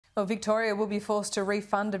Well, Victoria will be forced to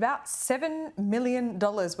refund about $7 million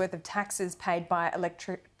worth of taxes paid by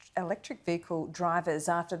electric vehicle drivers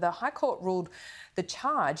after the High Court ruled the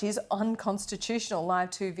charge is unconstitutional. Live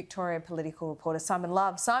to Victoria political reporter Simon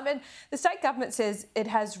Love. Simon, the state government says it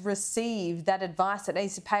has received that advice. It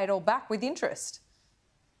needs to pay it all back with interest.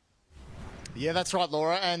 Yeah, that's right,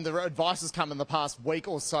 Laura. And the advice has come in the past week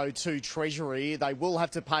or so to Treasury. They will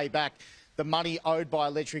have to pay back the money owed by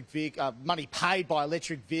money paid by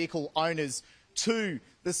electric vehicle owners to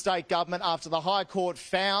the state government after the High Court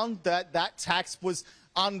found that that tax was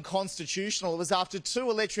unconstitutional. It was after two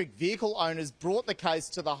electric vehicle owners brought the case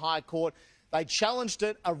to the High Court. They challenged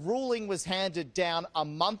it. A ruling was handed down a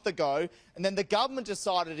month ago, and then the government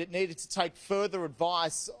decided it needed to take further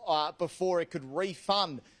advice before it could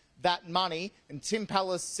refund that money. And Tim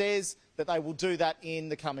Pallas says that they will do that in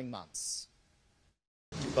the coming months.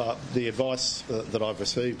 The advice that I've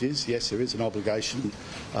received is, yes, there is an obligation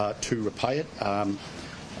to repay it.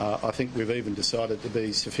 I think we've even decided to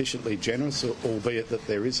be sufficiently generous, albeit that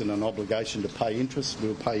there isn't an obligation to pay interest.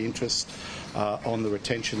 We'll pay interest on the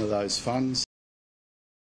retention of those funds.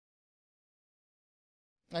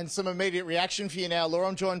 And some immediate reaction for you now, Laura.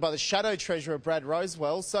 I'm joined by the Shadow Treasurer, Brad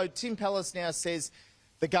Rosewell. So Tim Pallas now says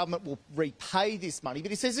the government will repay this money,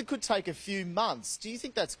 but he says it could take a few months. Do you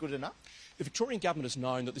think that's good enough? The Victorian government has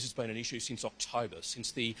known that this has been an issue since October,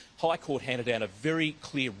 since the High Court handed down a very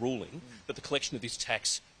clear ruling that the collection of this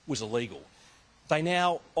tax was illegal. They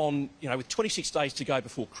now, with 26 days to go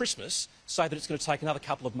before Christmas, say that it's going to take another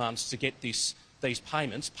couple of months to get these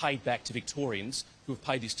payments paid back to Victorians who have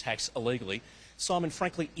paid this tax illegally. Simon,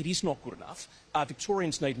 frankly, it is not good enough.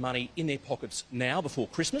 Victorians need money in their pockets now before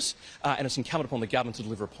Christmas, and it's incumbent upon the government to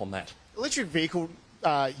deliver upon that. Electric vehicle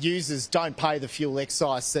users don't pay the fuel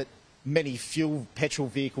excise that many petrol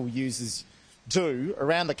vehicle users do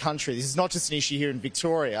around the country. This is not just an issue here in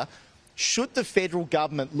Victoria. Should the federal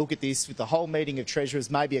government look at this with the whole meeting of treasurers,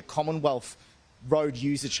 maybe a Commonwealth road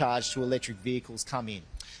user charge to electric vehicles come in?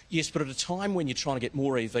 Yes, but at a time when you're trying to get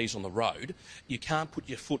more EVs on the road, you can't put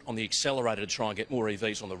your foot on the accelerator to try and get more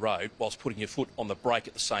EVs on the road whilst putting your foot on the brake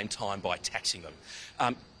at the same time by taxing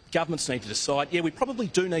them. Governments need to decide. Yeah, we probably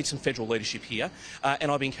do need some federal leadership here,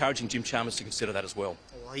 and I'd be encouraging Jim Chalmers to consider that as well.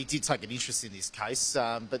 Well, he did take an interest in this case,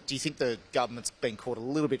 but do you think the government's been caught a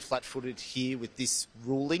little bit flat-footed here with this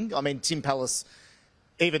ruling? I mean, Tim Pallas,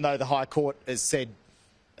 even though the High Court has said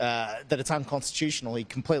that it's unconstitutional, he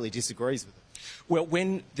completely disagrees with it. Well,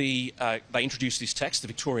 when they introduced this tax, the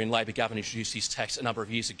Victorian Labor government introduced this tax a number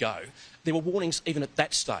of years ago, there were warnings even at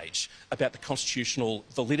that stage about the constitutional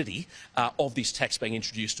validity of this tax being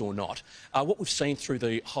introduced or not. What we've seen through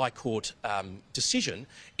the High Court decision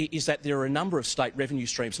is that there are a number of state revenue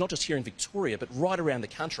streams, not just here in Victoria, but right around the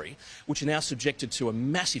country, which are now subjected to a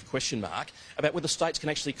massive question mark about whether states can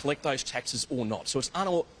actually collect those taxes or not. So it's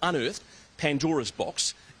unearthed Pandora's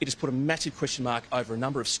box. It has put a massive question mark over a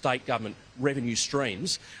number of state government revenue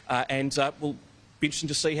streams, and we'll be interesting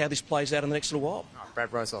to see how this plays out in the next little while. All right, Brad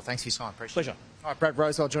Rosewell, thanks for your time. Appreciate Pleasure. it. All right, Brad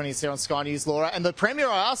Rosewell joining us here on Sky News, Laura. And the Premier,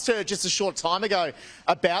 I asked her just a short time ago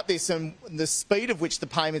about this and the speed of which the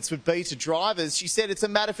payments would be to drivers. She said it's a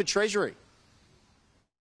matter for Treasury.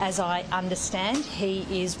 As I understand,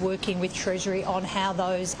 he is working with Treasury on how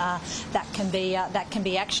those that can be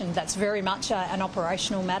actioned. That's very much an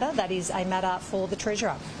operational matter. That is a matter for the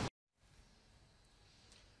Treasurer.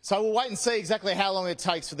 So we'll wait and see exactly how long it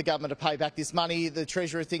takes for the government to pay back this money. The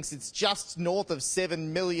Treasurer thinks it's just north of $7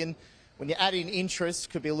 million. When you add in interest,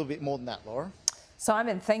 could be a little bit more than that, Laura.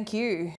 Simon, thank you.